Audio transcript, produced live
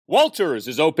Walters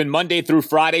is open Monday through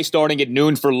Friday starting at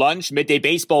noon for lunch, midday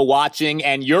baseball watching,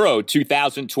 and Euro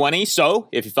 2020. So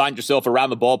if you find yourself around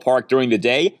the ballpark during the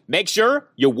day, make sure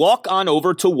you walk on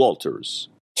over to Walters.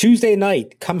 Tuesday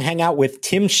night, come hang out with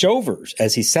Tim Shovers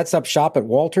as he sets up shop at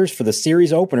Walters for the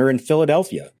series opener in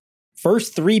Philadelphia.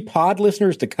 First 3 pod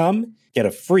listeners to come get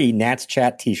a free Nats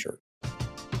Chat t-shirt.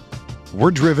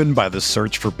 We're driven by the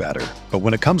search for better. But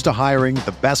when it comes to hiring,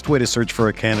 the best way to search for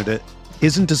a candidate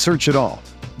isn't to search at all.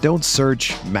 Don't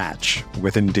search, match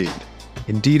with Indeed.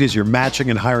 Indeed is your matching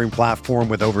and hiring platform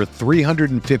with over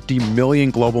 350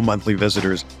 million global monthly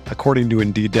visitors, according to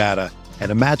Indeed data,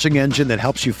 and a matching engine that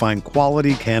helps you find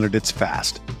quality candidates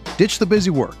fast. Ditch the busy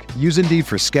work. Use Indeed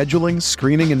for scheduling,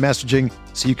 screening, and messaging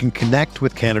so you can connect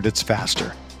with candidates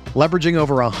faster. Leveraging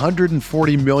over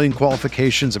 140 million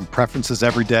qualifications and preferences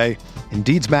every day,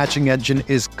 Indeed's matching engine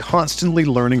is constantly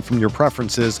learning from your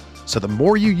preferences, so the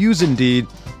more you use Indeed,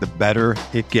 the better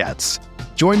it gets.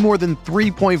 Join more than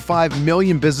 3.5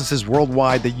 million businesses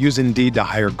worldwide that use Indeed to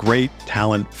hire great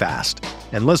talent fast.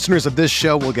 And listeners of this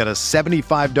show will get a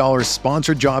 $75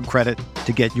 sponsored job credit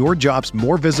to get your jobs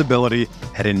more visibility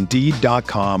at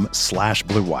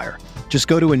Indeed.com/Blue Wire. Just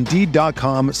go to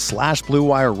Indeed.com/Blue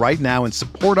Wire right now and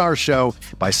support our show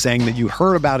by saying that you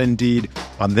heard about Indeed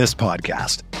on this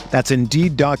podcast. That's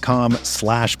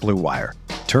Indeed.com/Blue Wire.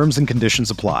 Terms and conditions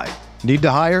apply. Need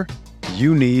to hire?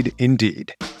 You need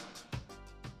Indeed.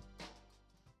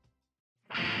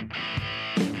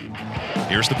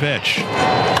 Here's the pitch.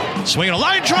 Swinging a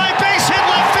line drive, base hit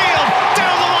left field.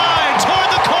 Down the line, toward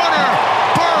the corner.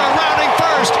 Burrow rounding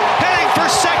first, heading for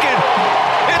second.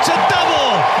 It's a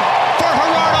double for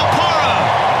Gerardo Parra.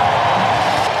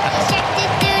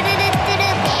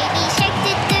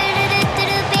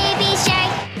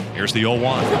 Here's the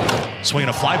 0-1. Swinging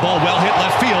a fly ball, well hit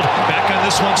left field. Back on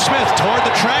this one, Smith toward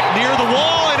the track, near the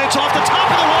wall, and it's off the top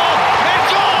of the wall. And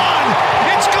gone!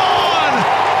 It's gone!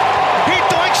 He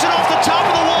doinks it off the top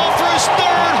of the wall for his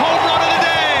 3rd home run of the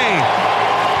day.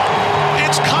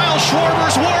 It's Kyle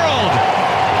Schwarber's world.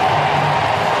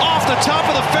 Off the top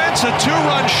of the fence, a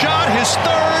 2-run shot, his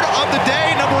 3rd of the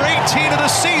day, number 18 of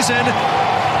the season.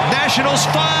 Nationals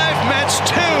 5, Mets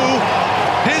 2.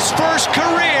 His first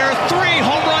career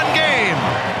 3-home run game.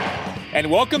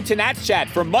 And welcome to Nats Chat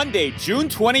for Monday, June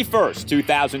 21st,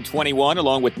 2021,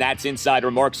 along with Nats insider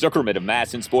Mark Zuckerman of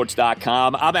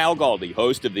MASNsports.com. I'm Al Galdi,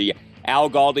 host of the Al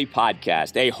Galdi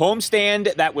podcast. A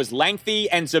homestand that was lengthy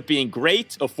ends up being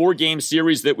great. A 4-game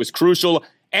series that was crucial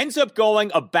ends up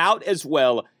going about as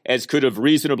well as could have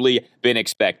reasonably been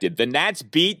expected. The Nats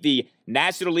beat the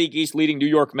National League East leading New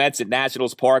York Mets at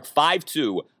Nationals Park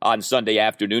 5-2 on Sunday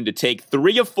afternoon to take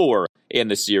 3 of 4 in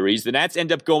the series. The Nats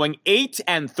end up going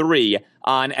 8-3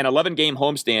 on an 11-game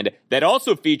homestand that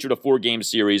also featured a 4-game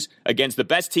series against the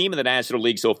best team in the National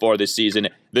League so far this season,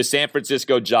 the San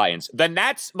Francisco Giants. The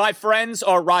Nats, my friends,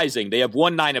 are rising. They have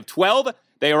won 9 of 12.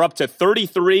 They are up to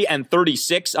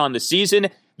 33-36 on the season.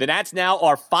 The Nats now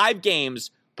are 5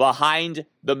 games behind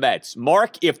the Mets.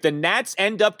 Mark, if the Nats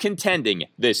end up contending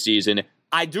this season,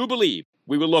 I do believe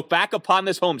we will look back upon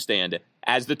this homestand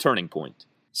as the turning point.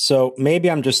 So maybe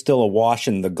I'm just still awash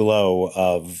in the glow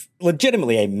of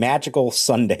legitimately a magical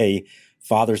Sunday,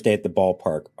 Father's Day at the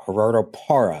ballpark. Gerardo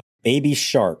Parra, Baby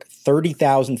Shark,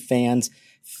 30,000 fans,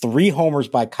 3 homers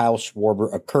by Kyle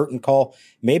Schwarber, a curtain call.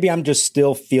 Maybe I'm just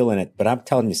still feeling it, but I'm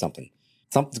telling you something.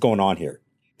 Something's going on here.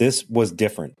 This was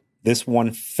different. This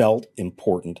one felt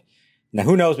important. Now,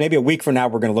 who knows? Maybe a week from now,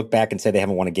 we're going to look back and say they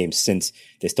haven't won a game since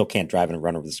they still can't drive in a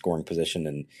run over the scoring position,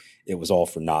 and it was all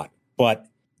for naught. But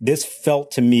this felt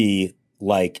to me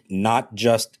like not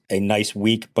just a nice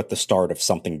week, but the start of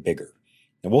something bigger.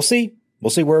 And we'll see. We'll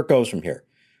see where it goes from here.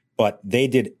 But they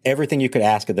did everything you could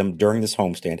ask of them during this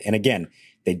homestand. And again,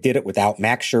 they did it without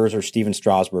Max Scherzer, Steven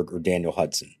Strasburg, or Daniel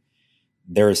Hudson.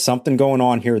 There is something going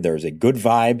on here. There's a good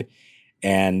vibe.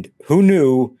 And who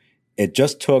knew it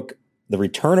just took the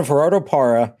return of Gerardo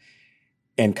Parra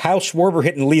and Kyle Schwarber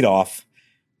hitting leadoff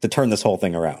to turn this whole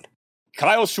thing around.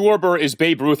 Kyle Schwarber is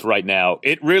Babe Ruth right now.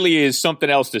 It really is something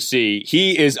else to see.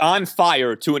 He is on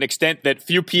fire to an extent that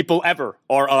few people ever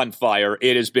are on fire.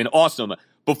 It has been awesome.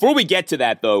 Before we get to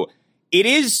that, though, it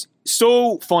is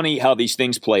so funny how these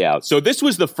things play out. So this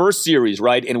was the first series,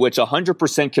 right, in which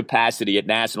 100% capacity at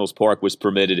Nationals Park was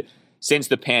permitted since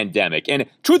the pandemic. And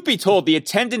truth be told, the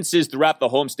attendances throughout the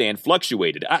homestand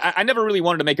fluctuated. I never really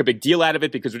wanted to make a big deal out of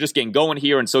it because we're just getting going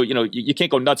here. And so, you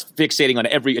can't go nuts fixating on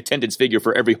every attendance figure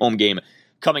for every home game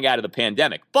coming out of the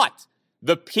pandemic. But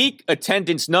the peak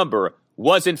attendance number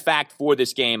was, in fact, for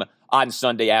this game on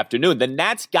Sunday afternoon. The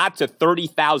Nats got to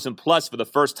 30,000 plus for the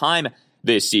first time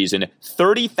this season.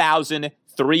 30,000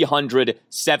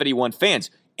 371 fans.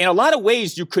 In a lot of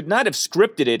ways, you could not have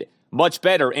scripted it much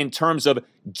better in terms of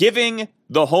giving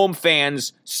the home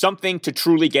fans something to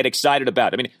truly get excited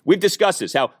about. I mean, we've discussed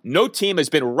this, how no team has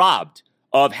been robbed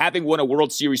of having won a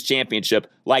World Series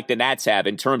championship like the Nats have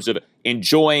in terms of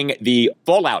enjoying the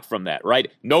fallout from that,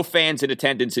 right? No fans in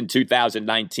attendance in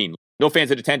 2019. No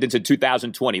fans in attendance in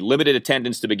 2020. Limited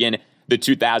attendance to begin the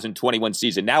 2021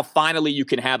 season. Now, finally, you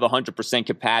can have 100%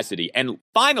 capacity. And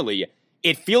finally,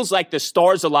 it feels like the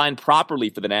stars align properly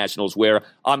for the Nationals, where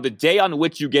on the day on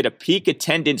which you get a peak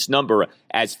attendance number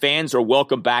as fans are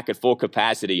welcome back at full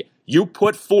capacity, you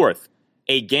put forth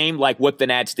a game like what the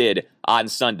Nats did on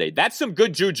Sunday. That's some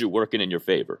good juju working in your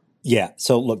favor. Yeah.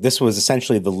 So look, this was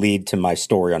essentially the lead to my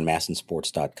story on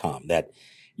massinsports.com that,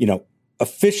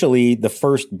 officially the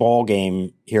first ball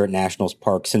game here at Nationals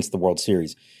Park since the World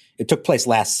Series, it took place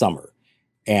last summer.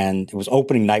 And it was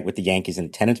opening night with the Yankees in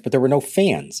attendance, but there were no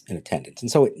fans in attendance.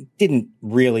 And so it didn't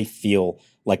really feel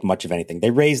like much of anything. They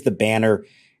raised the banner.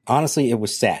 Honestly, it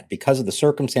was sad because of the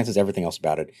circumstances, everything else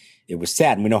about it. It was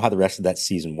sad. And we know how the rest of that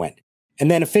season went. And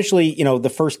then officially, the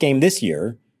first game this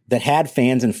year that had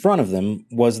fans in front of them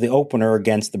was the opener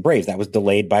against the Braves. That was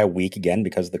delayed by a week again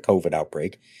because of the COVID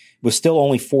outbreak. It was still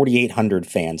only 4,800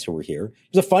 fans who were here.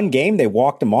 It was a fun game. They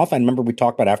walked them off. I remember we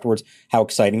talked about afterwards how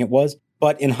exciting it was.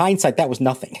 But in hindsight, that was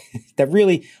nothing. That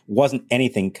really wasn't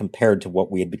anything compared to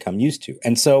what we had become used to.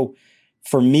 And so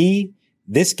for me,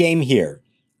 this game here,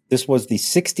 this was the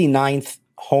 69th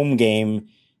home game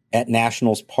at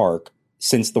Nationals Park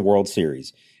since the World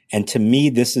Series. And to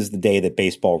me, this is the day that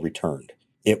baseball returned.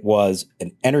 It was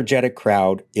an energetic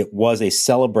crowd. It was a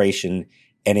celebration,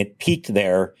 and it peaked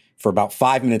there for about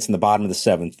 5 minutes in the bottom of the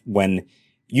seventh when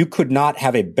you could not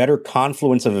have a better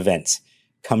confluence of events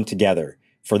come together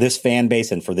for this fan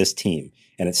base and for this team.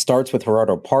 And it starts with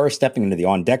Gerardo Parra stepping into the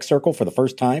on-deck circle for the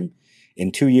first time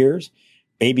in 2 years,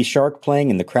 Baby Shark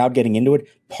playing and the crowd getting into it,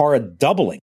 Parra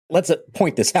doubling. Let's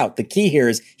point this out. The key here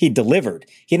is he delivered.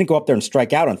 He didn't go up there and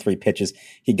strike out on 3 pitches.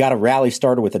 He got a rally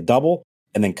started with a double.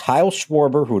 And then Kyle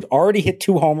Schwarber, who had already hit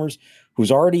 2 homers,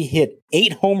 who's already hit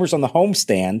 8 homers on the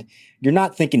homestand. You're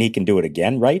not thinking he can do it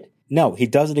again, right? No, he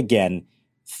does it again.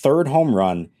 3rd home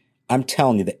run. I'm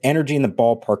telling you, the energy in the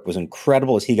ballpark was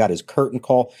incredible as he got his curtain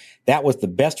call. That was the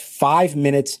best 5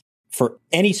 minutes for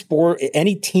any sport,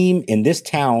 any team in this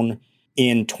town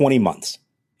in 20 months.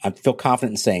 I feel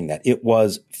confident in saying that. It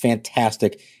was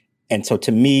fantastic. And so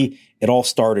to me, it all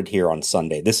started here on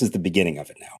Sunday. This is the beginning of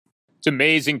it now. It's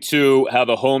amazing, too, how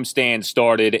the homestand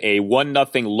started a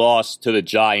 1-0 loss to the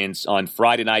Giants on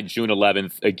Friday night, June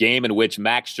 11th, a game in which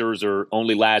Max Scherzer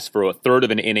only lasts for a third of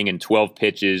an inning and 12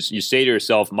 pitches. You say to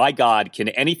yourself, my God, can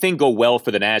anything go well for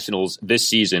the Nationals this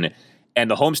season? And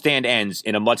the homestand ends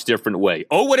in a much different way.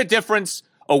 Oh, what a difference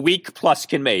a week plus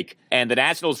can make. And the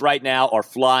Nationals right now are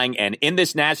flying. And in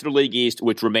this National League East,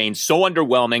 which remains so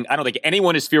underwhelming, I don't think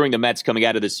anyone is fearing the Mets coming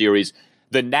out of the series.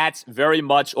 The Nats very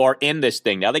much are in this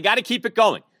thing. Now, they got to keep it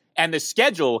going. And the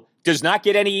schedule does not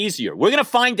get any easier. We're going to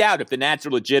find out if the Nats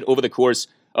are legit over the course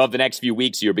of the next few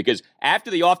weeks here, because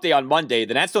after the off day on Monday,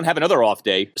 the Nats don't have another off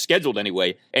day, scheduled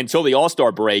anyway, until the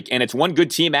All-Star break. And it's one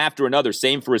good team after another.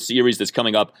 Same for a series that's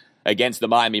coming up against the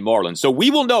Miami Marlins. So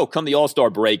we will know come the All-Star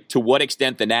break to what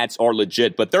extent the Nats are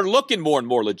legit. But they're looking more and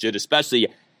more legit, especially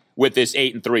with this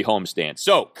 8-3 homestand.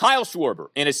 So, Kyle Schwarber,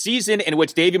 in a season in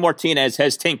which Davey Martinez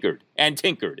has tinkered and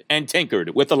tinkered and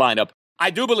tinkered with the lineup, I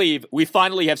do believe we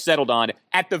finally have settled on,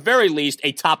 at the very least,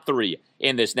 a top 3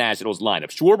 in this Nationals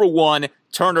lineup. Schwarber 1,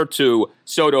 Turner 2,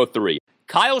 Soto 3.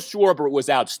 Kyle Schwarber was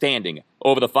outstanding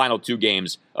over the final 2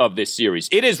 games of this series.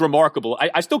 It is remarkable.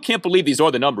 I still can't believe these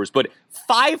are the numbers, but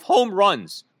 5 home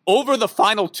runs over the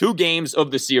final 2 games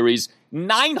of the series,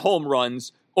 9 home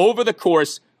runs over the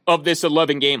course of this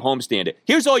 11-game homestand.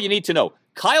 Here's all you need to know.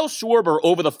 Kyle Schwarber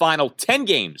over the final 10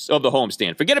 games of the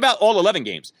homestand. Forget about all 11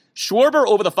 games. Schwarber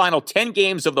over the final 10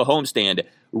 games of the homestand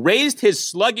raised his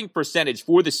slugging percentage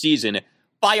for the season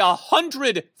by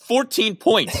 114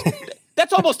 points.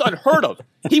 That's almost unheard of.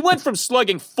 He went from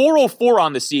slugging .404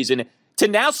 on the season to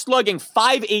now slugging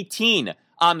 .518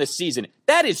 on the season.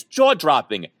 That is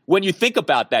jaw-dropping when you think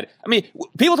about that. I mean,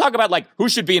 people talk about, like, who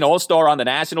should be an all-star on the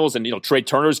Nationals, and, Trey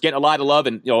Turner's getting a lot of love,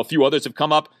 and, a few others have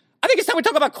come up. I think it's time we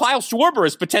talk about Kyle Schwarber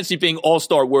as potentially being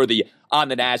all-star worthy on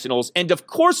the Nationals. And, of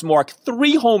course, Mark,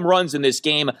 3 home runs in this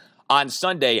game on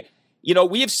Sunday.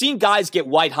 We have seen guys get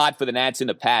white-hot for the Nats in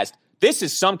the past. This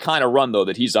is some kind of run, though,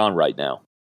 that he's on right now.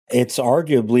 It's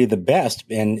arguably the best.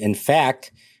 And, in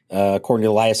fact, according to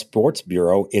the Elias Sports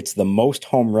Bureau, it's the most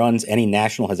home runs any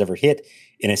national has ever hit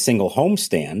in a single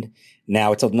homestand.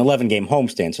 Now, it's an 11-game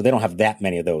homestand, so they don't have that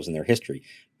many of those in their history.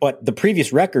 But the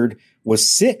previous record was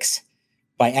 6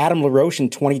 by Adam LaRoche in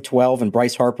 2012 and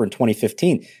Bryce Harper in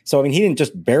 2015. So, I mean, he didn't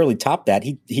just barely top that.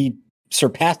 He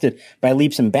surpassed it by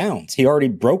leaps and bounds. He already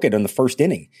broke it in the first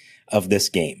inning of this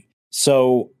game.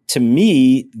 So, to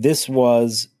me, this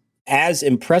was as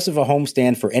impressive a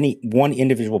homestand for any one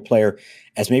individual player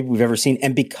as maybe we've ever seen.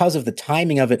 And because of the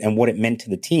timing of it and what it meant to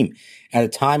the team at a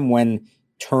time when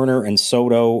Turner and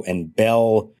Soto and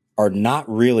Bell are not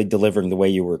really delivering the way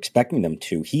you were expecting them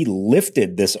to, he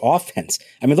lifted this offense.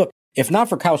 I mean, look, if not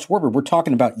for Kyle Schwarber, we're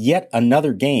talking about yet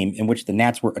another game in which the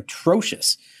Nats were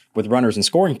atrocious with runners in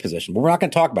scoring position. But we're not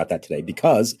going to talk about that today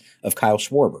because of Kyle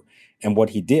Schwarber and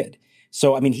what he did.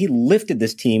 So, I mean, he lifted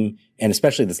this team and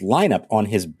especially this lineup on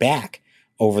his back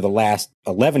over the last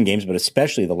 11 games, but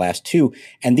especially the last 2.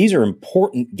 And these are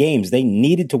important games. They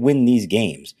needed to win these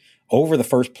games over the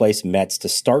first place Mets to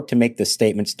start to make this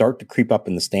statement, start to creep up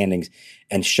in the standings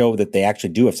and show that they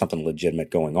actually do have something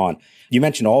legitimate going on. You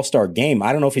mentioned All-Star Game.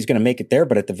 I don't know if he's going to make it there,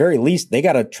 but at the very least, they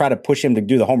got to try to push him to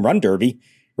do the home run derby,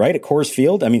 right, at Coors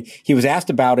Field. I mean, he was asked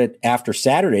about it after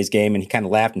Saturday's game, and he kind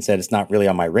of laughed and said, it's not really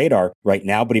on my radar right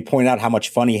now, but he pointed out how much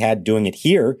fun he had doing it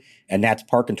here at Nats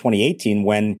Park in 2018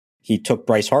 when he took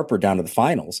Bryce Harper down to the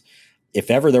finals. If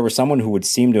ever there was someone who would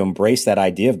seem to embrace that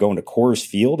idea of going to Coors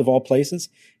Field, of all places,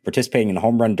 participating in a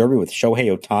home run derby with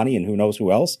Shohei Ohtani and who knows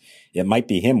who else, it might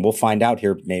be him. We'll find out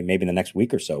here maybe in the next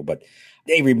week or so. But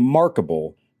a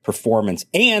remarkable performance,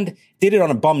 and did it on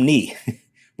a bum knee,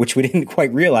 which we didn't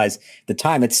quite realize at the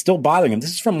time. It's still bothering him.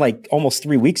 This is from like almost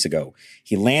 3 weeks ago.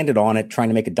 He landed on it trying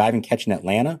to make a diving catch in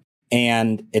Atlanta.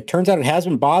 And it turns out it has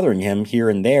been bothering him here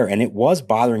and there. And it was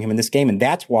bothering him in this game. And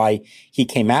that's why he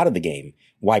came out of the game.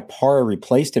 Why Parra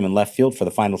replaced him in left field for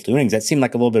the final 2 innings. That seemed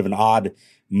like a little bit of an odd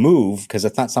move because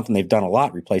it's not something they've done a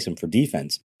lot, replace him for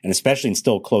defense. And especially in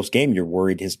still a close game, you're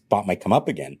worried his spot might come up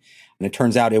again. And it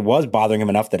turns out it was bothering him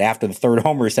enough that after the third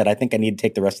homer, he said, I think I need to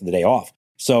take the rest of the day off.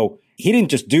 So he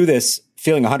didn't just do this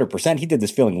feeling 100%. He did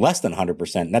this feeling less than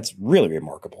 100%. And that's really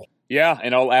remarkable. Yeah,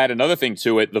 and I'll add another thing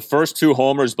to it. The first 2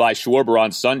 homers by Schwarber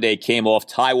on Sunday came off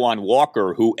Taijuan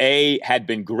Walker, who A, had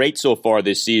been great so far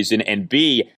this season, and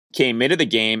B, came into the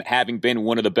game having been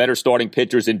one of the better starting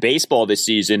pitchers in baseball this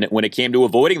season when it came to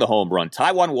avoiding the home run.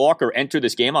 Taijuan Walker entered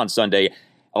this game on Sunday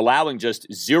allowing just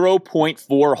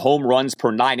 0.4 home runs per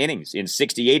 9 innings in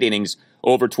 68 innings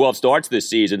over 12 starts this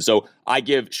season. So I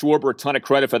give Schwarber a ton of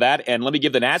credit for that. And let me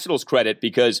give the Nationals credit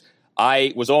because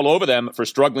I was all over them for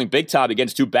struggling big time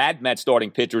against 2 bad Mets starting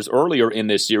pitchers earlier in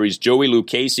this series. Joey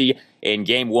Lucchesi in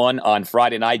Game 1 on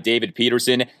Friday night, David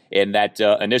Peterson in that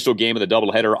initial game of the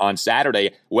doubleheader on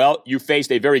Saturday. Well, you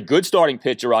faced a very good starting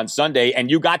pitcher on Sunday,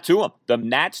 and you got to him. The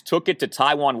Nats took it to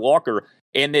Taijuan Walker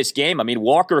in this game. I mean,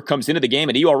 Walker comes into the game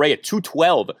at ERA at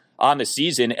 2.12 on the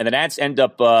season, and the Nats end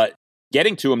up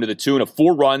getting to him to the tune of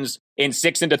 4 runs in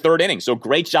 6 into 3rd innings. So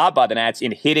great job by the Nats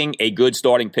in hitting a good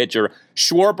starting pitcher.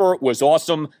 Schwarber was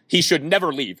awesome. He should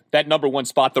never leave that number 1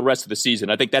 spot the rest of the season.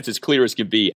 I think that's as clear as can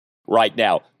be right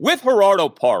now. With Gerardo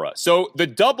Parra, so the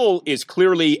double is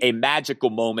clearly a magical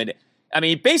moment. I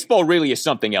mean, baseball really is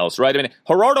something else, right? I mean,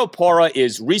 Gerardo Parra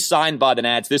is re-signed by the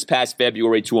Nats this past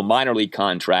February to a minor league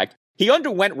contract. He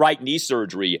underwent right knee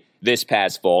surgery this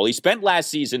past fall. He spent last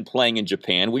season playing in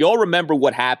Japan. We all remember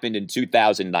what happened in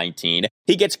 2019.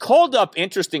 He gets called up,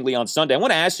 interestingly, on Sunday. I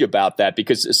want to ask you about that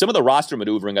because some of the roster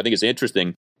maneuvering I think is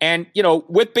interesting. And, you know,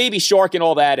 with Baby Shark and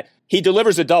all that, he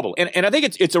delivers a double. And I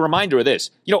think it's a reminder of this.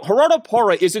 You know, Gerardo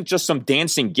Parra isn't just some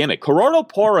dancing gimmick. Gerardo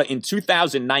Parra in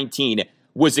 2019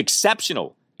 was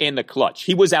exceptional in the clutch.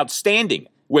 He was outstanding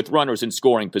with runners in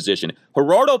scoring position.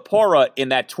 Gerardo Parra in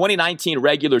that 2019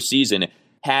 regular season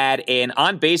had an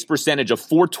on-base percentage of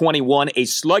 .421, a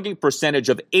slugging percentage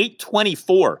of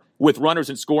 .824 with runners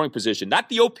in scoring position. Not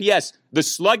the OPS, the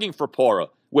slugging for Parra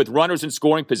with runners in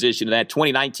scoring position in that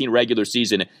 2019 regular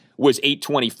season was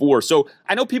 .824. So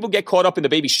I know people get caught up in the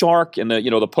Baby Shark and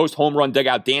the post-home run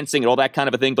dugout dancing and all that kind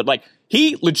of a thing, but like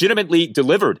he legitimately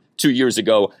delivered 2 years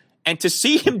ago. And to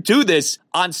see him do this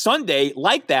on Sunday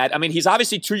like that, I mean, he's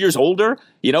obviously 2 years older.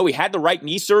 You know, he had the right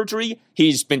knee surgery.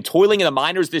 He's been toiling in the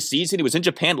minors this season. He was in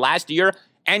Japan last year.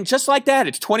 And just like that,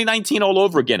 it's 2019 all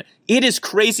over again. It is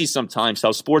crazy sometimes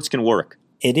how sports can work.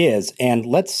 It is. And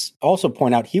let's also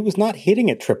point out, he was not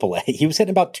hitting at AAA. He was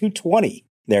hitting about 220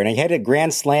 there. And he had a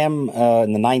grand slam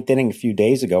in the 9th inning a few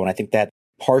days ago. And I think that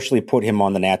partially put him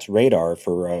on the Nats' radar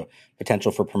for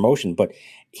potential for promotion. But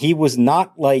he was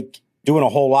not like doing a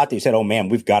whole lot that you said, oh man,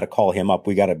 we've got to call him up.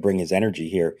 We got to bring his energy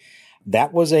here.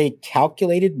 That was a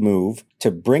calculated move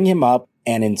to bring him up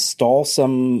and install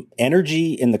some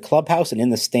energy in the clubhouse and in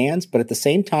the stands. But at the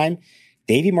same time,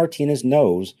 Davey Martinez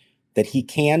knows that he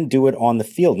can do it on the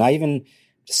field. And I even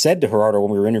said to Gerardo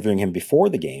when we were interviewing him before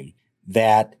the game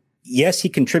that, yes, he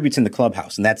contributes in the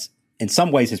clubhouse, and that's in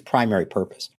some ways his primary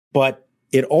purpose. But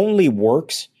it only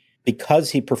works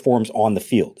because he performs on the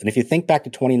field. And if you think back to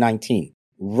 2019,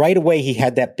 right away he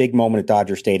had that big moment at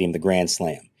Dodger Stadium, the Grand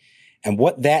Slam. And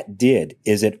what that did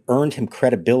is it earned him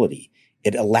credibility.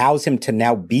 It allows him to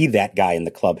now be that guy in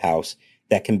the clubhouse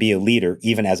that can be a leader,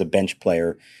 even as a bench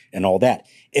player and all that.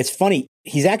 It's funny,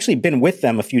 he's actually been with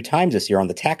them a few times this year on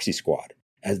the taxi squad,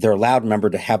 as they're allowed, remember,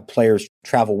 to have players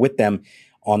travel with them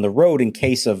on the road in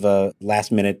case of a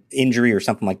last-minute injury or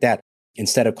something like that.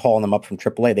 Instead of calling them up from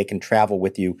AAA, they can travel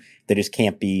with you. They just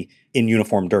can't be in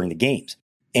uniform during the games.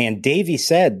 And Davey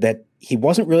said that he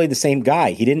wasn't really the same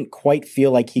guy. He didn't quite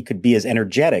feel like he could be as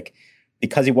energetic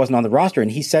because he wasn't on the roster.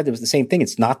 And he said it was the same thing.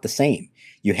 It's not the same.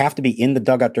 You have to be in the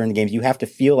dugout during the games. You have to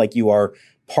feel like you are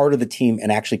part of the team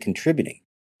and actually contributing.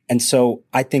 And so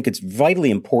I think it's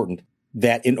vitally important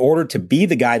that in order to be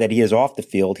the guy that he is off the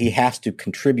field, he has to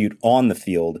contribute on the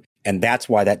field. And that's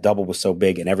why that double was so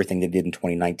big and everything they did in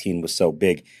 2019 was so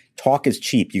big. Talk is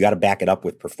cheap. You got to back it up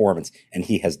with performance. And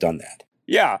he has done that.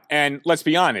 Yeah, and let's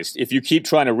be honest, if you keep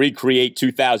trying to recreate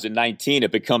 2019,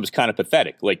 it becomes kind of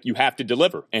pathetic. Like, you have to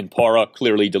deliver, and Parra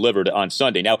clearly delivered on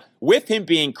Sunday. Now, with him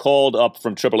being called up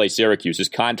from AAA Syracuse, his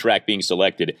contract being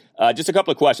selected, just a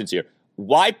couple of questions here.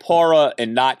 Why Parra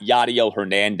and not Yadiel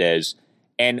Hernandez?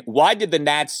 And why did the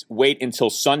Nats wait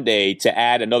until Sunday to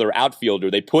add another outfielder?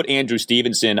 They put Andrew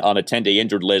Stevenson on a 10-day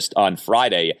injured list on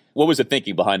Friday. What was the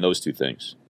thinking behind those two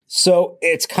things? So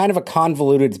it's kind of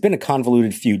it's been a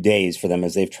convoluted few days for them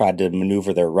as they've tried to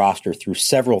maneuver their roster through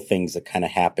several things that kind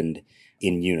of happened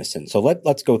in unison. So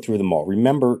let's go through them all.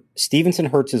 Remember, Stevenson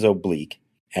hurts his oblique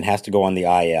and has to go on the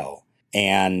IL.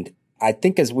 And I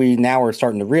think as we now are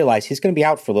starting to realize, he's going to be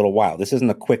out for a little while. This isn't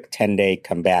a quick 10-day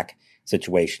comeback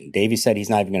situation. Davey said he's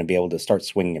not even going to be able to start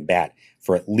swinging a bat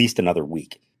for at least another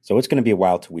week. So it's going to be a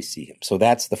while till we see him. So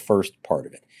that's the first part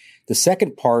of it. The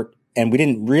second part, and we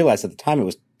didn't realize at the time it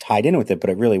was tied in with it,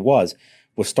 but it really was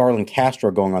Starlin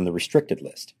Castro going on the restricted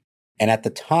list. And at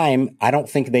the time, I don't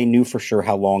think they knew for sure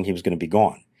how long he was going to be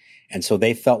gone. And so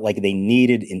they felt like they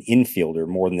needed an infielder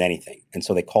more than anything. And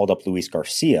so they called up Luis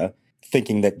Garcia,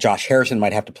 thinking that Josh Harrison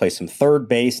might have to play some third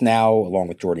base now, along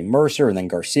with Jordy Mercer, and then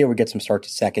Garcia would get some start to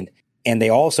second. And they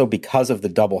also, because of the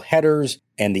double headers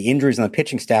and the injuries on the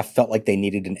pitching staff, felt like they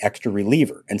needed an extra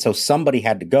reliever. And so somebody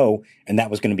had to go, and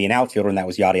that was going to be an outfielder, and that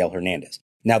was Yadiel Hernandez.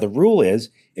 Now, the rule is,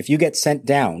 if you get sent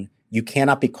down, you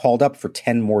cannot be called up for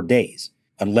 10 more days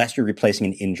unless you're replacing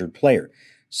an injured player.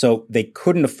 So they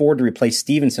couldn't afford to replace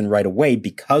Stevenson right away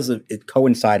because it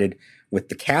coincided with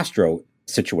the Castro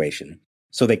situation.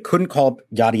 So they couldn't call up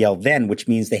Yadiel then, which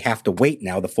means they have to wait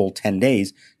now the full 10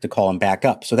 days to call him back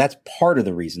up. So that's part of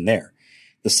the reason there.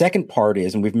 The second part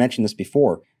is, and we've mentioned this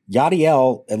before,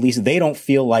 Yadiel, at least they don't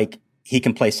feel like he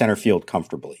can play center field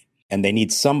comfortably. And they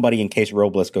need somebody in case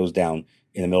Robles goes down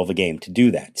in the middle of the game to do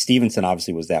that. Stevenson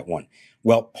obviously was that one.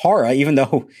 Well, Parra, even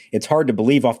though it's hard to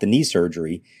believe off the knee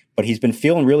surgery, but he's been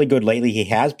feeling really good lately. He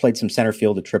has played some center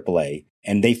field at AAA,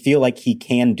 and they feel like he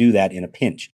can do that in a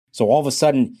pinch. So all of a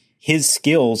sudden, his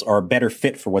skills are a better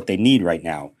fit for what they need right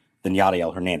now than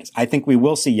Yadiel Hernandez. I think we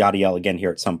will see Yadiel again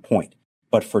here at some point.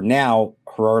 But for now,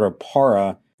 Gerardo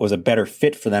Parra was a better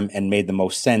fit for them and made the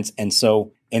most sense. And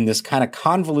so in this kind of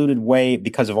convoluted way,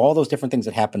 because of all those different things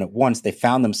that happened at once, they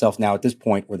found themselves now at this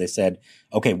point where they said,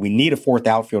 okay, we need a fourth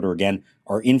outfielder again.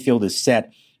 Our infield is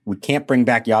set. We can't bring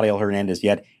back Yadiel Hernandez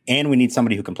yet. And we need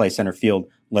somebody who can play center field.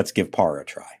 Let's give Parra a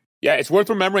try. Yeah, it's worth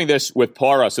remembering this with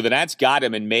Parra. So the Nats got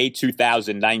him in May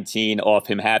 2019 off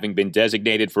him having been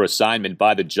designated for assignment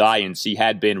by the Giants. He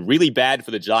had been really bad for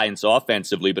the Giants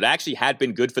offensively, but actually had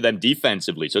been good for them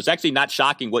defensively. So it's actually not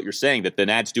shocking what you're saying, that the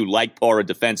Nats do like Parra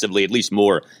defensively, at least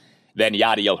more than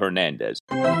Yadiel Hernandez.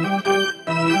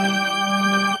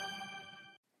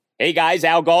 Hey guys,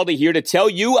 Al Galdi here to tell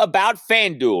you about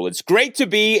FanDuel. It's great to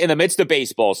be in the midst of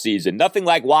baseball season. Nothing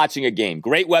like watching a game.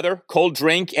 Great weather, cold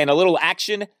drink, and a little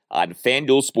action on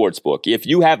FanDuel Sportsbook. If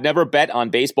you have never bet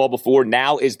on baseball before,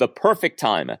 now is the perfect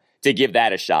time to give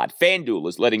that a shot. FanDuel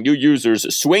is letting new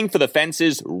users swing for the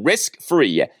fences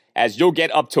risk-free, as you'll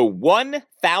get up to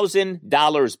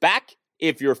 $1,000 back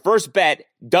if your first bet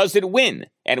doesn't win.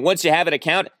 And once you have an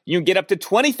account, you can get up to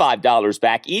 $25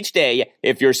 back each day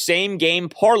if your same-game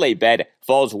parlay bet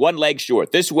falls one leg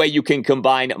short. This way you can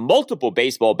combine multiple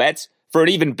baseball bets for an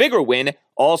even bigger win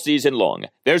all season long.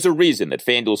 There's a reason that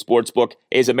FanDuel Sportsbook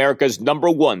is America's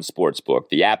 #1 sportsbook.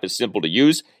 The app is simple to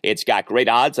use. It's got great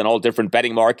odds on all different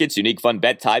betting markets, unique fun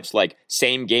bet types like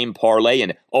same-game parlay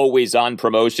and always-on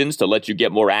promotions to let you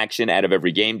get more action out of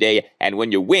every game day. And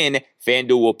when you win,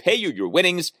 FanDuel will pay you your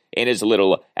winnings in as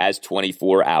little as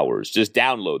 24 hours. Just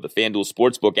download the FanDuel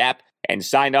Sportsbook app and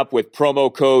sign up with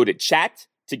promo code CHAT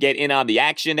to get in on the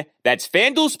action. That's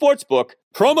FanDuel Sportsbook,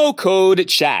 promo code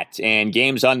CHAT. And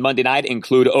games on Monday night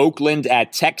include Oakland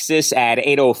at Texas at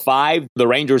 8:05. The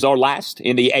Rangers are last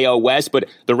in the AL West, but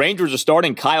the Rangers are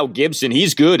starting Kyle Gibson.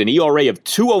 He's good, an ERA of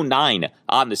 2.09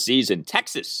 on the season.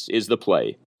 Texas is the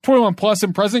play. 21 plus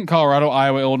and present, Colorado,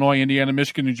 Iowa, Illinois, Indiana,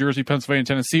 Michigan, New Jersey, Pennsylvania,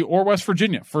 Tennessee, or West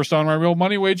Virginia. First on my real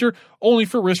money wager, only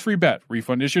for risk-free bet.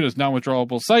 Refund issued as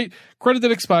non-withdrawable site. Credit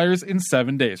that expires in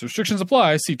 7 days. Restrictions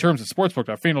apply. See terms at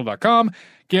sportsbook.fanduel.com.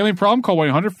 Gambling problem? Call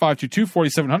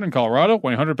 1-800-522-4700 in Colorado.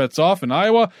 1-800-BETS-OFF in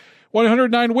Iowa.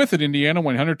 1-800-9-WITH in Indiana.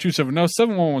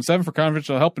 1-800-270-7117 for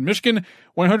confidential help in Michigan.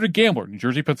 1-800-GAMBLER, New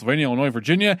Jersey, Pennsylvania, Illinois,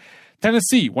 Virginia.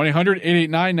 Tennessee,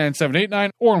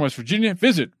 1-800-889-9789, or in West Virginia,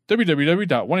 visit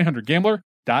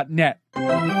www.1800gambler.net.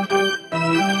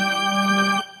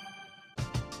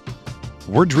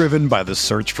 We're driven by the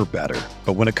search for better.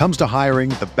 But when it comes to hiring,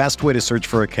 the best way to search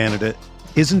for a candidate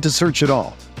isn't to search at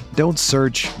all. Don't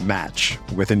search, match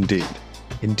with Indeed.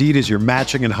 Indeed is your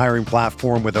matching and hiring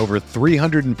platform with over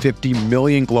 350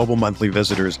 million global monthly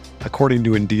visitors, according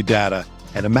to Indeed data,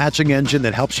 and a matching engine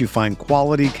that helps you find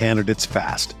quality candidates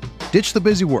fast. Ditch the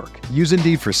busy work. Use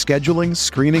Indeed for scheduling,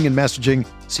 screening, and messaging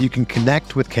so you can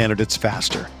connect with candidates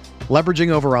faster. Leveraging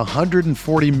over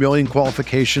 140 million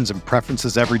qualifications and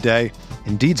preferences every day,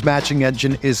 Indeed's matching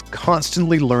engine is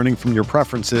constantly learning from your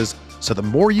preferences, so the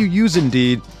more you use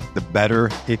Indeed, the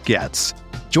better it gets.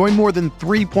 Join more than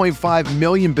 3.5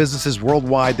 million businesses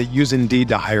worldwide that use Indeed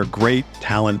to hire great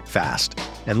talent fast.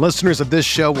 And listeners of this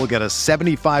show will get a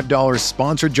 $75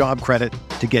 sponsored job credit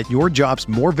to get your jobs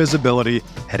more visibility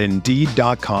at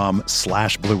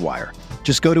Indeed.com/Blue Wire.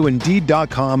 Just go to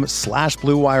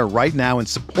Indeed.com/Blue Wire right now and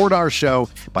support our show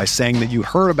by saying that you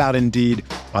heard about Indeed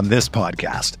on this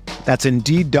podcast. That's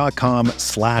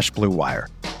Indeed.com/Blue Wire.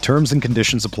 Terms and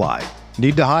conditions apply.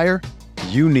 Need to hire?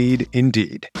 You need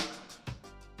Indeed.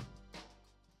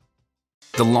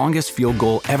 The longest field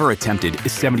goal ever attempted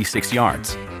is 76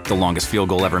 yards. The longest field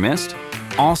goal ever missed?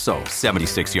 Also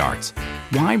 76 yards.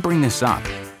 Why bring this up?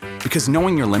 Because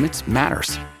knowing your limits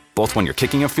matters, both when you're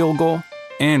kicking a field goal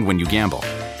and when you gamble.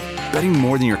 Betting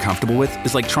more than you're comfortable with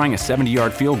is like trying a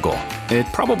 70-yard field goal. It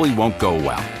probably won't go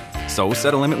well. So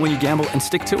set a limit when you gamble and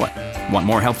stick to it. Want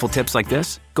more helpful tips like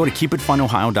this? Go to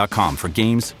keepitfunohio.com for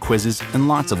games, quizzes, and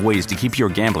lots of ways to keep your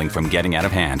gambling from getting out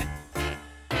of hand.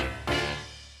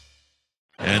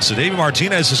 And so Davey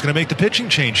Martinez is going to make the pitching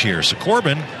change here. So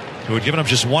Corbin, who had given up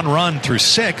just one run through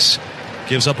 6,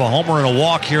 gives up a homer and a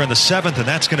walk here in the 7th, and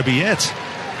that's going to be it.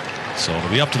 So it'll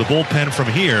be up to the bullpen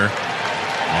from here.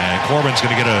 And Corbin's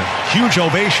going to get a huge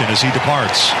ovation as he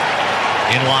departs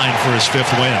in line for his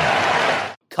 5th win.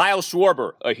 Kyle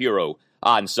Schwarber, a hero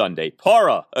on Sunday.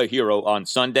 Parra, a hero on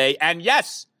Sunday. And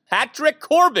yes, Patrick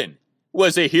Corbin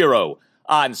was a hero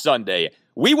on Sunday.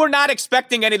 We were not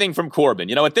expecting anything from Corbin.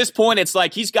 You know, at this point, it's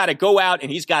like he's got to go out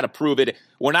and he's got to prove it.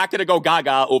 We're not going to go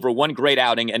gaga over one great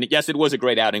outing. And yes, it was a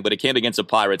great outing, but it came against the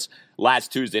Pirates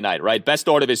last Tuesday night, right? Best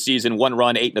start of his season, 1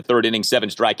 run, 8 in the 3rd inning, 7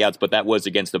 strikeouts, but that was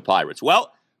against the Pirates.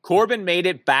 Well, Corbin made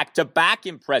it back-to-back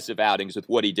impressive outings with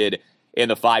what he did in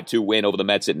the 5-2 win over the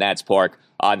Mets at Nats Park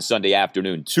on Sunday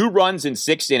afternoon. 2 runs in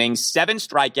 6 innings, 7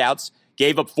 strikeouts,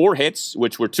 gave up 4 hits,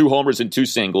 which were 2 homers and 2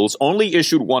 singles, only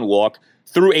issued 1 walk,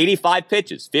 threw 85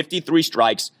 pitches, 53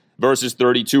 strikes versus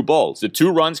 32 balls. The 2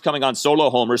 runs coming on solo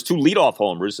homers, 2 leadoff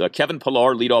homers. Kevin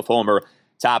Pillar, leadoff homer,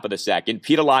 top of the 2nd.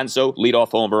 Pete Alonso, leadoff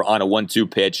homer on a 1-2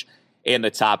 pitch in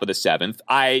the top of the 7th.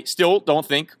 I still don't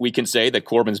think we can say that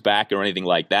Corbin's back or anything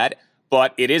like that,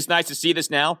 but it is nice to see this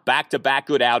now. Back-to-back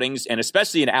good outings, and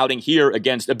especially an outing here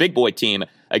against a big boy team,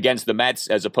 against the Mets,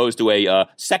 as opposed to a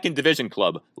second division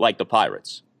club like the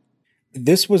Pirates.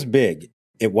 This was big.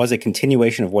 It was a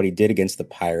continuation of what he did against the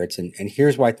Pirates, and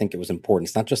here's why I think it was important.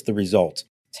 It's not just the result.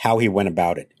 It's how he went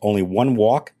about it. Only 1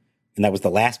 walk, and that was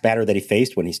the last batter that he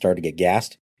faced when he started to get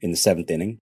gassed in the 7th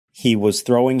inning. He was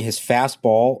throwing his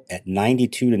fastball at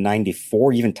 92 to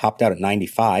 94, even topped out at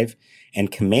 95,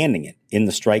 and commanding it in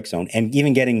the strike zone, and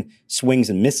even getting swings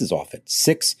and misses off it.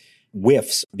 6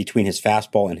 whiffs between his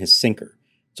fastball and his sinker.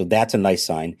 So that's a nice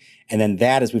sign. And then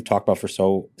that, as we've talked about for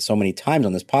so many times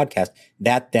on this podcast,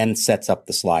 that then sets up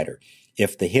the slider.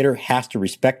 If the hitter has to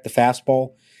respect the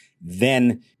fastball,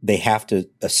 then they have to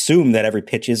assume that every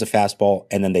pitch is a fastball,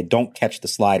 and then they don't catch the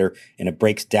slider, and it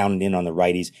breaks down and in on the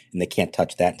righties, and they can't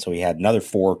touch that. And so he had another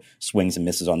 4 swings and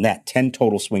misses on that. 10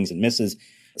 total swings and misses,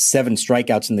 7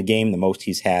 strikeouts in the game, the most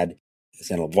he's had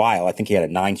in a while. I think he had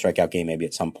a 9 strikeout game maybe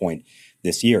at some point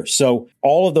this year. So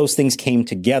all of those things came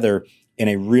together in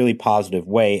a really positive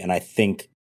way, and I think,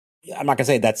 I'm not going to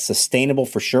say that's sustainable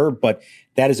for sure, but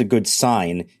that is a good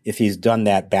sign if he's done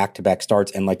that back-to-back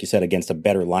starts and, like you said, against a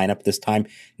better lineup this time.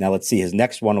 Now let's see. His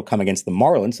next one will come against the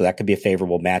Marlins, so that could be a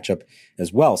favorable matchup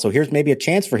as well. So here's maybe a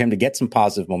chance for him to get some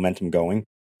positive momentum going,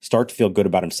 start to feel good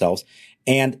about himself.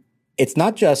 And it's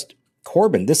not just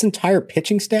Corbin. This entire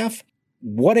pitching staff,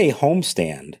 what a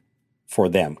homestand for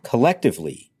them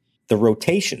collectively. The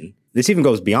rotation, this even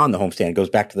goes beyond the homestand, it goes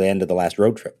back to the end of the last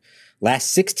road trip.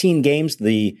 Last 16 games,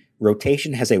 the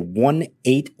rotation has a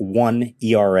 1.81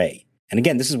 ERA. And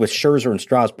again, this is with Scherzer and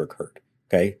Strasburg hurt.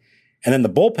 Okay. And then the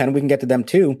bullpen, we can get to them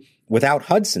too. Without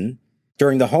Hudson,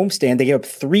 during the homestand, they gave up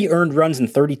 3 earned runs in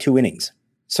 32 innings.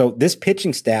 So this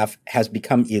pitching staff has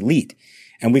become elite.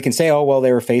 And we can say, oh, well,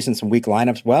 they were facing some weak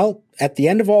lineups. Well, at the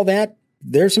end of all that,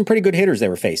 there's some pretty good hitters they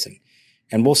were facing.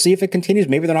 And we'll see if it continues.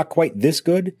 Maybe they're not quite this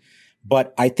good,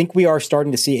 but I think we are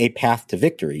starting to see a path to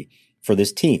victory for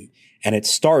this team. And it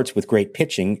starts with great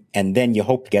pitching, and then you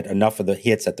hope to get enough of the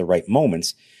hits at the right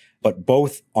moments. But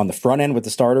both on the front end with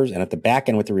the starters and at the back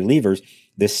end with the relievers,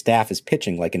 this staff is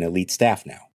pitching like an elite staff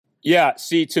now. Yeah,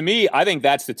 see, to me, I think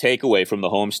that's the takeaway from the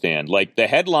homestand. Like, the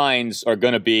headlines are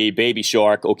going to be Baby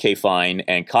Shark, okay, fine,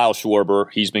 and Kyle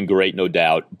Schwarber, he's been great, no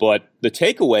doubt. But the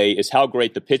takeaway is how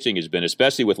great the pitching has been,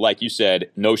 especially with, like you said,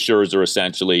 no Scherzer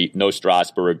essentially, no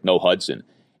Strasburg, no Hudson.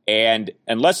 And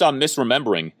unless I'm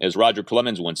misremembering, as Roger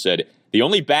Clemens once said, the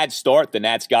only bad start the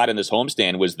Nats got in this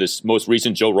homestand was this most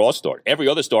recent Joe Ross start. Every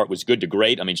other start was good to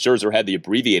great. I mean, Scherzer had the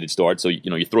abbreviated start, so,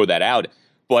 you throw that out.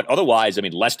 But otherwise, I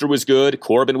mean, Lester was good.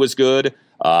 Corbin was good.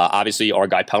 Obviously, our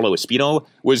guy Paolo Espino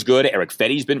was good. Eric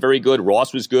Fetty's been very good.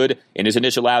 Ross was good in his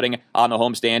initial outing on the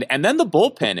homestand. And then the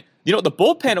bullpen. The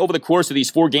bullpen over the course of these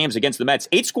 4 games against the Mets,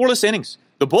 8 scoreless innings.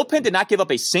 The bullpen did not give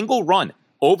up a single run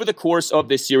over the course of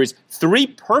this series. 3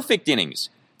 perfect innings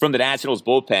from the Nationals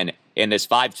bullpen in this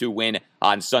 5-2 win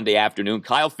on Sunday afternoon.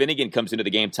 Kyle Finnegan comes into the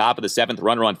game top of the 7th,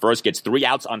 runner on first, gets 3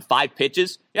 outs on 5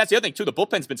 pitches. Yeah, that's the other thing, too. The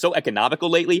bullpen's been so economical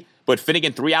lately, but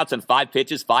Finnegan 3 outs on 5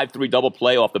 pitches, 5-3 double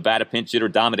play off the bat of pinch hitter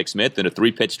Dominic Smith, and a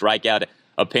 3-pitch strikeout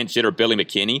of pinch hitter Billy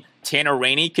McKinney. Tanner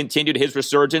Rainey continued his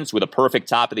resurgence with a perfect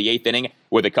top of the 8th inning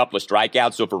with a couple of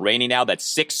strikeouts. So for Rainey now, that's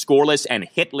 6 scoreless and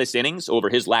hitless innings over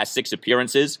his last 6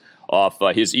 appearances, off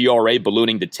his ERA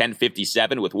ballooning to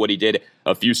 10.57 with what he did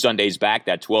a few Sundays back,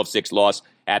 that 12-6 loss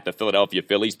at the Philadelphia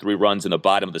Phillies, 3 runs in the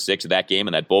bottom of the 6th of that game,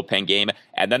 in that bullpen game.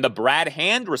 And then the Brad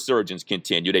Hand resurgence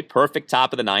continued, a perfect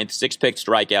top of the 9th, 6-pick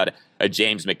strikeout of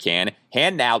James McCann.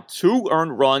 Hand now 2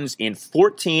 earned runs in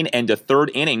 14 and a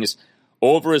third innings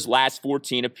over his last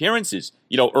 14 appearances.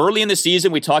 Early in the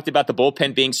season, we talked about the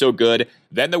bullpen being so good.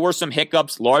 Then there were some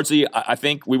hiccups, largely, I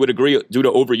think we would agree, due to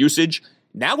overusage.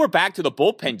 Now we're back to the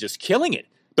bullpen just killing it.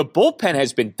 The bullpen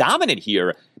has been dominant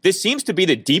here. This seems to be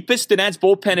the deepest the Nats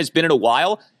bullpen has been in a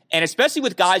while, and especially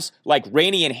with guys like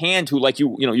Rainey and Hand, who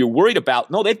you're worried about.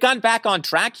 No, they've gone back on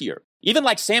track here. Even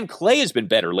like Sam Clay has been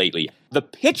better lately. The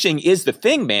pitching is the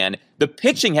thing, man. The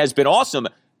pitching has been awesome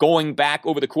going back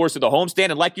over the course of the homestand,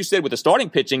 and like you said, with the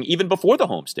starting pitching, even before the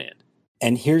homestand.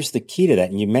 And here's the key to that,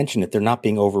 and you mentioned that they're not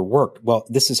being overworked. Well,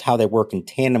 this is how they work in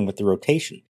tandem with the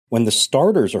rotation. When the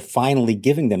starters are finally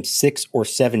giving them 6 or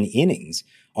 7 innings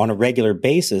on a regular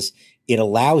basis, it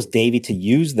allows Davey to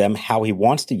use them how he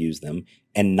wants to use them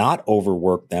and not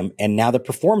overwork them. And now the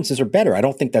performances are better. I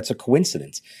don't think that's a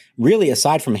coincidence. Really,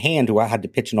 aside from Hand, who I had to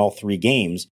pitch in all 3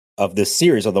 games of this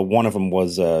series, although one of them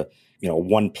was a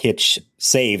one pitch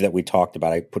save that we talked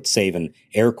about. I put save in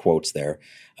air quotes there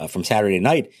from Saturday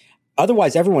night.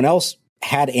 Otherwise, everyone else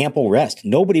had ample rest.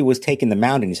 Nobody was taking the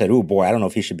mound and he said, oh boy, I don't know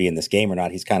if he should be in this game or not.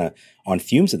 He's kind of on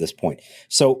fumes at this point.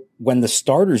 So when the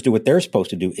starters do what they're supposed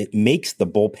to do, it makes the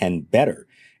bullpen better.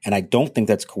 And I don't think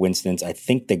that's coincidence. I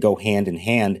think they go hand in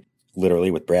hand, literally,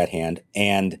 with Brad Hand.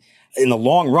 And in the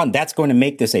long run, that's going to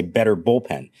make this a better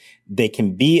bullpen. They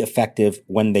can be effective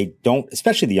when they don't,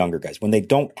 especially the younger guys, when they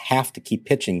don't have to keep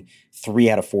pitching 3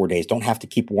 out of 4 days, don't have to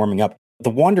keep warming up. The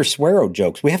Wander Suero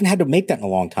jokes, we haven't had to make that in a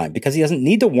long time because he doesn't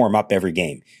need to warm up every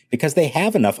game because they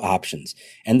have enough options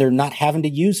and they're not having to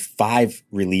use 5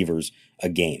 relievers a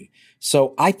game.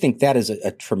 So I think that is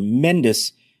a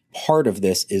tremendous part of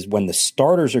this is when the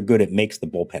starters are good, it makes the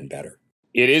bullpen better.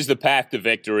 It is the path to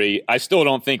victory. I still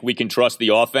don't think we can trust the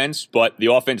offense, but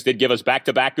the offense did give us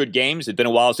back-to-back good games. It's been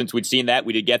a while since we'd seen that.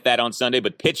 We did get that on Sunday,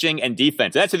 but pitching and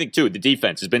defense, that's the thing too. The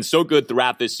defense has been so good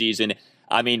throughout this season.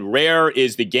 I mean, rare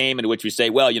is the game in which we say,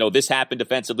 well, this happened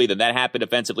defensively, then that happened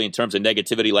defensively in terms of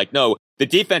negativity. Like, no, the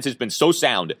defense has been so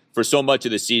sound for so much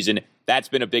of the season. That's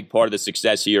been a big part of the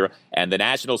success here. And the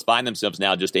Nationals find themselves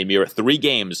now just a mere 3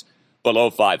 games below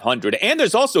 500. And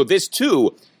there's also this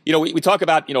too. We talk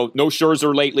about, no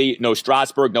Scherzer lately, no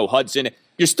Strasburg, no Hudson.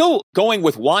 You're still going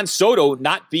with Juan Soto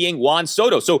not being Juan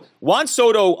Soto. So Juan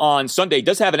Soto on Sunday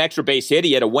does have an extra base hit.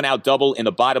 He had a 1-out double in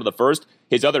the bottom of the first.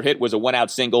 His other hit was a 1-out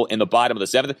single in the bottom of the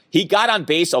 7th. He got on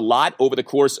base a lot over the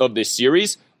course of this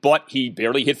series, but he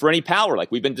barely hit for any power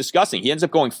like we've been discussing. He ends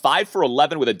up going 5 for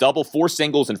 11 with a double, 4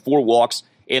 singles, and 4 walks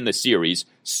in the series.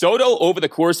 Soto, over the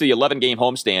course of the 11-game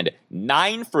homestand,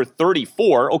 9 for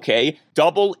 34, okay,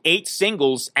 double, 8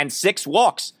 singles, and 6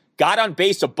 walks. Got on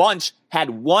base a bunch, had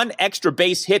 1 extra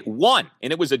base hit, 1,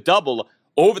 and it was a double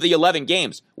over the 11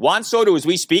 games. Juan Soto, as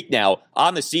we speak now,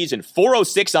 on the season,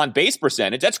 406 on base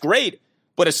percentage. That's great,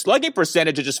 but a slugging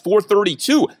percentage of just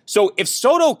 432. So if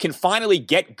Soto can finally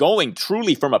get going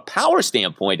truly from a power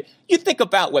standpoint, you think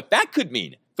about what that could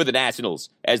mean for the Nationals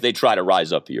as they try to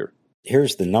rise up here.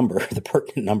 Here's the number, the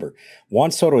pertinent number.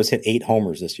 Juan Soto has hit 8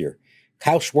 homers this year.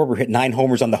 Kyle Schwarber hit 9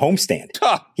 homers on the homestand.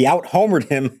 He out-homered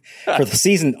him for the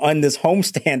season on this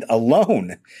homestand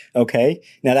alone. Okay?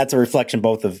 Now, that's a reflection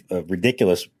both of a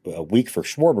ridiculous week for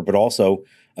Schwarber, but also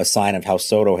a sign of how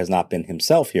Soto has not been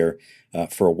himself here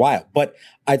for a while. But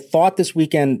I thought this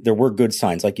weekend there were good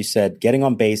signs. Like you said, getting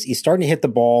on base. He's starting to hit the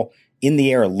ball in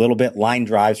the air a little bit, line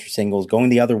drives for singles, going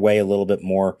the other way a little bit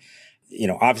more.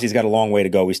 Obviously he's got a long way to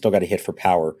go. He's still got to hit for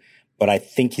power, but I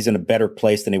think he's in a better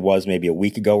place than he was maybe a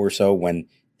week ago or so when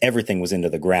everything was into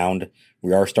the ground.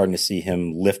 We are starting to see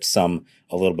him lift some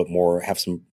a little bit more, have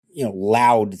some,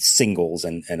 loud singles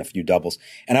and a few doubles.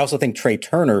 And I also think Trey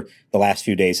Turner the last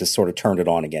few days has sort of turned it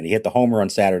on again. He hit the homer on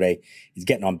Saturday. He's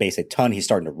getting on base a ton. He's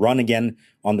starting to run again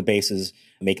on the bases,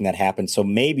 making that happen. So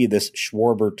maybe this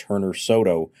Schwarber, Turner,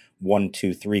 Soto 1,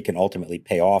 2, 3 can ultimately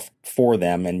pay off for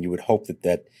them. And you would hope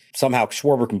that somehow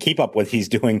Schwarber can keep up what he's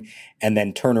doing, and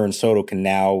then Turner and Soto can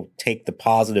now take the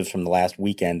positives from the last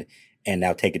weekend and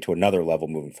now take it to another level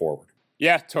moving forward.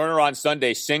 Yeah, Turner on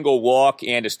Sunday, single walk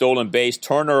and a stolen base.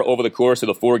 Turner over the course of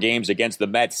the 4 games against the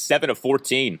Mets, 7 of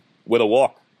 14 with a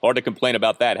walk. Hard to complain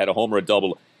about that. Had a homer, a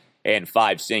double, and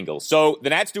 5 singles. So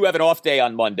the Nats do have an off day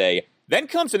on Monday. Then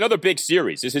comes another big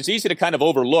series. This is easy to kind of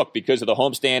overlook because of the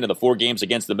homestand and the 4 games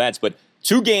against the Mets, but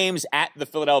 2 games at the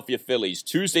Philadelphia Phillies,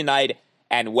 Tuesday night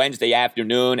and Wednesday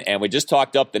afternoon. And we just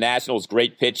talked up the Nationals'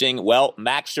 great pitching. Well,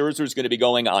 Max Scherzer is going to be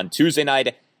going on Tuesday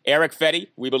night. Eric Fetty,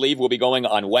 we believe, will be going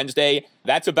on Wednesday.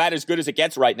 That's about as good as it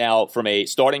gets right now from a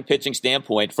starting pitching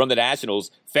standpoint from the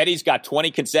Nationals. Fetty's got 20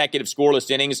 consecutive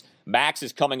scoreless innings. Max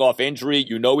is coming off injury.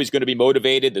 He's going to be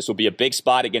motivated. This will be a big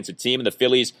spot against a team in the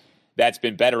Phillies that's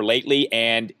been better lately.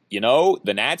 And,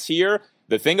 the Nats here,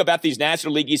 the thing about these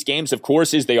National League East games, of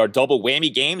course, is they are double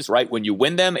whammy games, right? When you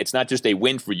win them, it's not just a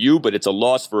win for you, but it's a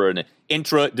loss for an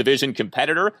intra-division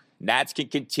competitor. Nats can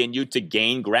continue to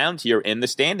gain ground here in the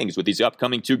standings with these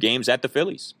upcoming 2 games at the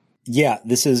Phillies. Yeah,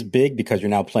 this is big because you're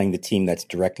now playing the team that's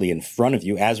directly in front of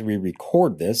you as we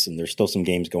record this, and there's still some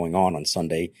games going on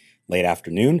Sunday late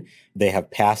afternoon. They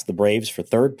have passed the Braves for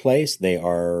 3rd place. They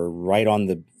are right on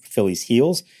the Phillies'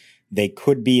 heels. They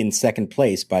could be in 2nd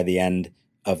place by the end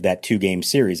of that 2-game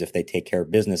series if they take care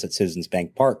of business at Citizens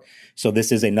Bank Park. So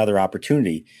this is another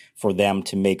opportunity for them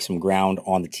to make some ground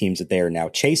on the teams that they are now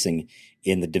chasing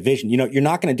in the division. You're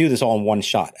not going to do this all in one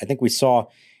shot. I think we saw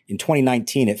in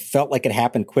 2019, it felt like it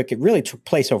happened quick. It really took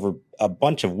place over a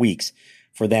bunch of weeks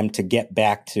for them to get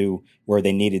back to where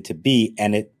they needed to be.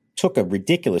 And it took a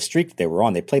ridiculous streak that they were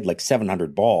on. They played like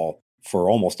 700 ball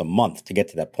for almost a month to get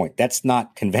to that point. That's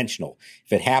not conventional.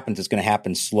 If it happens, it's going to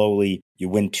happen slowly. You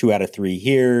win 2 out of 3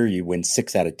 here. You win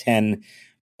 6 out of 10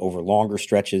 over longer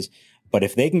stretches. But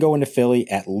if they can go into Philly,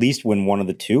 at least win one of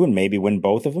the 2 and maybe win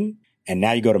both of them, and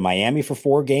now you go to Miami for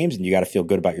 4 games and you got to feel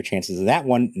good about your chances of that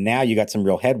one. Now you got some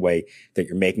real headway that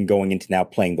you're making going into now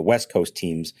playing the West Coast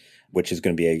teams, which is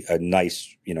going to be a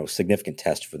nice, significant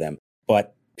test for them.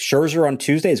 But Scherzer on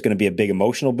Tuesday is going to be a big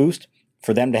emotional boost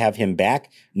for them to have him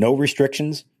back. No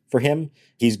restrictions for him.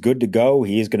 He's good to go.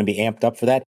 He is going to be amped up for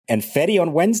that. And Fetty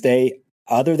on Wednesday,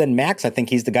 other than Max, I think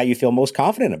he's the guy you feel most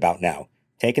confident about now,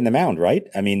 taking the mound, right?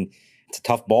 I mean, it's a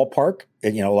tough ballpark.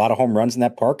 A lot of home runs in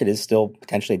that park. It is still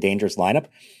potentially a dangerous lineup.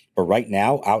 But right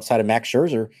now, outside of Max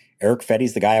Scherzer, Eric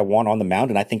Fetty's the guy I want on the mound,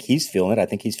 and I think he's feeling it. I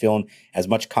think he's feeling as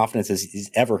much confidence as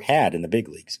he's ever had in the big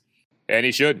leagues. And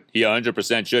he should. He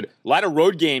 100% should. A lot of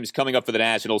road games coming up for the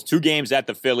Nationals. 2 games at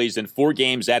the Phillies and 4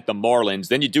 games at the Marlins.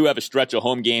 Then you do have a stretch of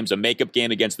home games, a makeup game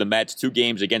against the Mets, 2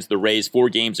 games against the Rays, 4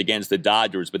 games against the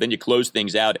Dodgers. But then you close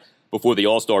things out before the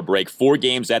All-Star break. 4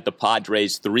 games at the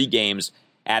Padres, 3 games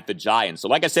at the Giants. So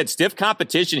like I said, stiff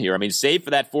competition here. I mean, save for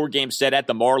that 4-game set at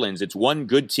the Marlins. It's one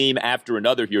good team after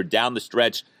another here down the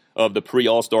stretch of the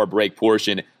pre-All-Star break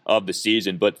portion of the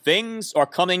season. But things are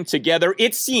coming together,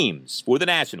 it seems, for the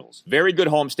Nationals. Very good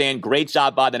homestand. Great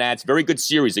job by the Nats. Very good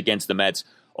series against the Mets.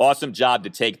 Awesome job to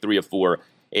take 3 of 4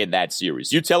 in that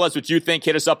series. You tell us what you think.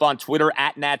 Hit us up on Twitter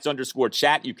at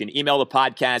Nats_chat. You can email the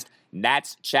podcast,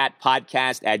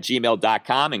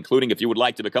 natschatpodcast@gmail.com, including if you would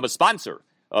like to become a sponsor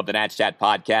of the Nats Chat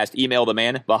Podcast. Email the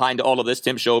man behind all of this,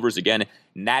 Tim Shovers. Again,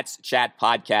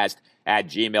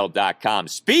 natschatpodcast@gmail.com.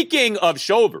 Speaking of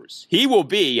Shovers, he will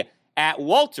be at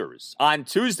Walters on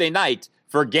Tuesday night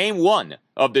for Game 1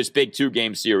 of this big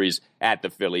 2-game series at the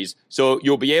Phillies. So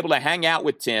you'll be able to hang out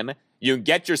with Tim. You can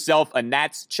get yourself a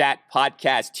Nats Chat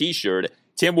Podcast t-shirt.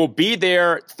 Tim will be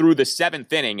there through the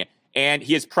 7th inning, and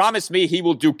he has promised me he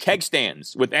will do keg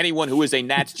stands with anyone who is a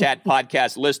Nats Chat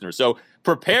Podcast listener. So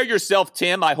prepare yourself,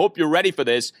 Tim. I hope you're ready for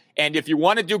this. And if you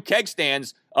want to do keg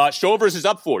stands, Shovers is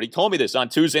up for it. He told me this on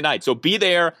Tuesday night. So be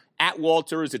there at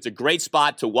Walters. It's a great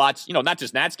spot to watch, not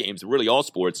just Nats games, really all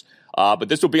sports. But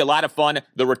this will be a lot of fun.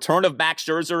 The return of Max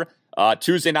Scherzer,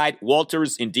 Tuesday night,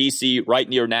 Walters in D.C., right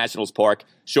near Nationals Park.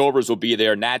 Shovers will be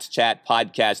there. Nats Chat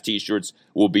Podcast t-shirts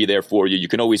will be there for you. You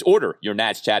can always order your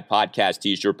Nats Chat Podcast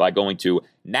t-shirt by going to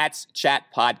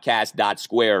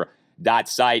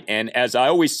natschatpodcast.square.site. And as I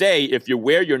always say, if you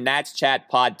wear your Nats Chat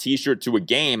Pod t-shirt to a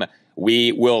game,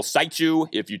 we will cite you.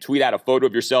 If you tweet out a photo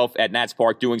of yourself at Nats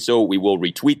Park doing so, we will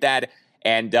retweet that.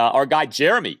 And our guy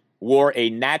Jeremy wore a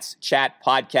Nats Chat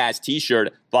Podcast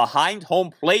t-shirt behind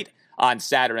home plate on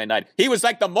Saturday night. He was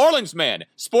like the Marlins man,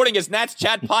 sporting his Nats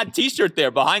Chat Pod t-shirt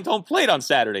there behind home plate on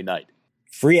Saturday night.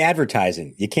 Free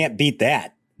advertising. You can't beat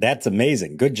that. That's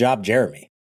amazing. Good job,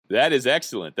 Jeremy. That is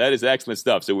excellent. That is excellent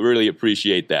stuff. So we really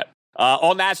appreciate that.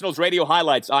 All Nationals radio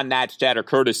highlights on Nats Chat are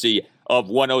courtesy of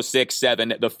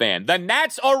 106.7 The Fan. The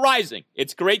Nats are rising.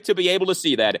 It's great to be able to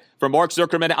see that. For Mark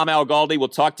Zuckerman, I'm Al Galdi. We'll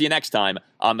talk to you next time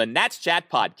on the Nats Chat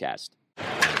Podcast.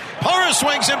 Parra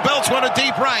swings and belts one to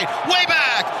deep right. Way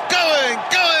back. Going.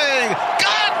 Gone.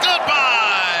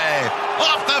 Goodbye.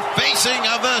 Off the facing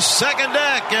of the second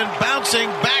deck and bouncing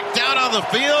back down on the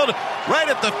field right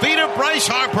at the feet of Bryce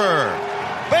Harper.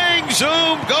 Bang,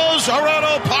 zoom goes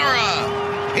Gerardo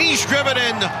Parra. He's driven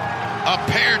in a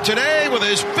pair today with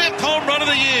his 5th home run of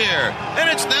the year. And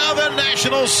it's now the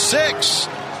Nationals 6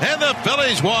 and the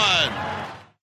Phillies 1.